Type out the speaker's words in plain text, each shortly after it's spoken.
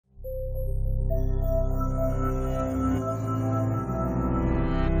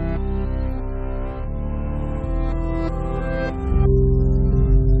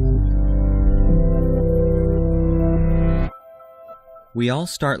We all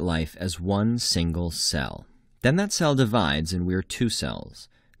start life as one single cell. Then that cell divides and we're 2 cells,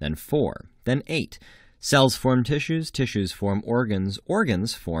 then 4, then 8. Cells form tissues, tissues form organs,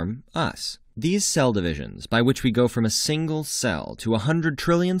 organs form us. These cell divisions, by which we go from a single cell to 100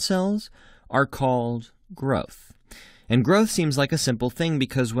 trillion cells, are called growth. And growth seems like a simple thing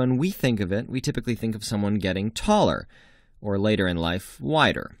because when we think of it, we typically think of someone getting taller, or later in life,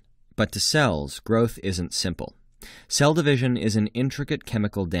 wider. But to cells, growth isn't simple. Cell division is an intricate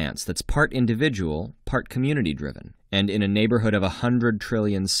chemical dance that's part individual, part community-driven. And in a neighborhood of 100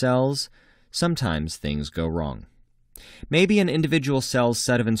 trillion cells, sometimes things go wrong. Maybe an individual cell's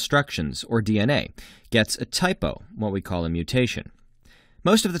set of instructions, or DNA, gets a typo, what we call a mutation.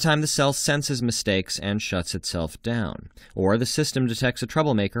 Most of the time the cell senses mistakes and shuts itself down, or the system detects a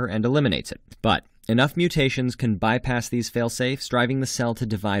troublemaker and eliminates it. But enough mutations can bypass these fail-safes, driving the cell to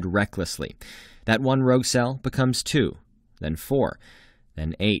divide recklessly. That one rogue cell becomes 2, then 4,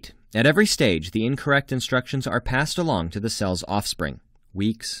 then 8. At every stage, the incorrect instructions are passed along to the cell's offspring.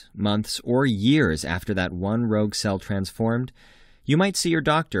 Weeks, months, or years after that one rogue cell transformed, you might see your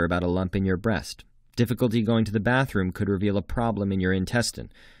doctor about a lump in your breast. Difficulty going to the bathroom could reveal a problem in your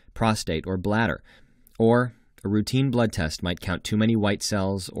intestine, prostate, or bladder. Or a routine blood test might count too many white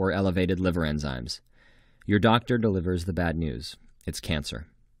cells or elevated liver enzymes. Your doctor delivers the bad news. It's cancer.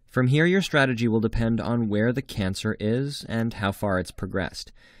 From here, your strategy will depend on where the cancer is and how far it's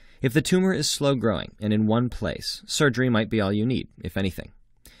progressed. If the tumor is slow-growing and in one place, surgery might be all you need, if anything.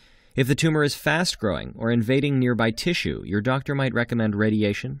 If the tumor is fast-growing or invading nearby tissue, your doctor might recommend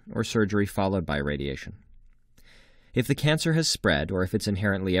radiation or surgery followed by radiation. If the cancer has spread, or if it's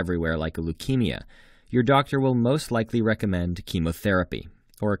inherently everywhere like a leukemia, your doctor will most likely recommend chemotherapy,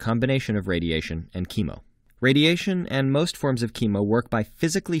 or a combination of radiation and chemo. Radiation and most forms of chemo work by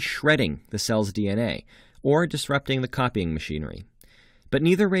physically shredding the cell's DNA, or disrupting the copying machinery. But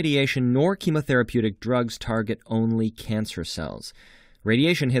neither radiation nor chemotherapeutic drugs target only cancer cells.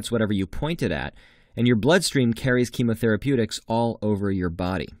 Radiation hits whatever you point it at, and your bloodstream carries chemotherapeutics all over your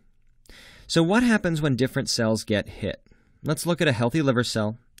body. So what happens when different cells get hit? Let's look at a healthy liver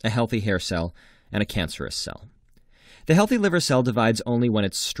cell, a healthy hair cell, and a cancerous cell. The healthy liver cell divides only when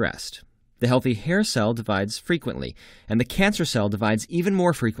it's stressed. The healthy hair cell divides frequently, and the cancer cell divides even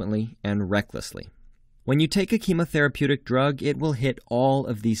more frequently and recklessly. When you take a chemotherapeutic drug, it will hit all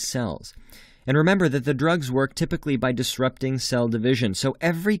of these cells. And remember that the drugs work typically by disrupting cell division, so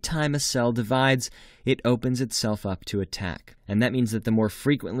every time a cell divides, it opens itself up to attack. And that means that the more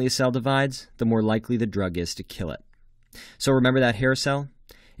frequently a cell divides, the more likely the drug is to kill it. So remember that hair cell?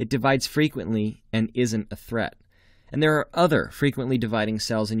 It divides frequently and isn't a threat. And there are other frequently dividing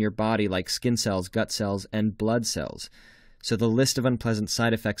cells in your body like skin cells, gut cells, and blood cells. So the list of unpleasant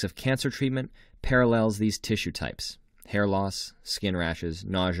side effects of cancer treatment parallels these tissue types: hair loss, skin rashes,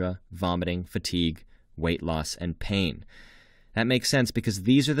 nausea, vomiting, fatigue, weight loss, and pain. That makes sense because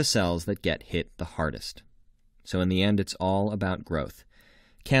these are the cells that get hit the hardest. So in the end, it's all about growth.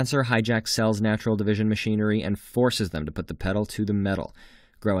 Cancer hijacks cells' natural division machinery and forces them to put the pedal to the metal,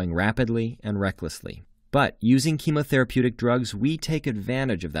 growing rapidly and recklessly. But using chemotherapeutic drugs, we take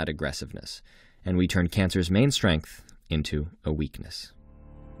advantage of that aggressiveness, and we turn cancer's main strength into a weakness.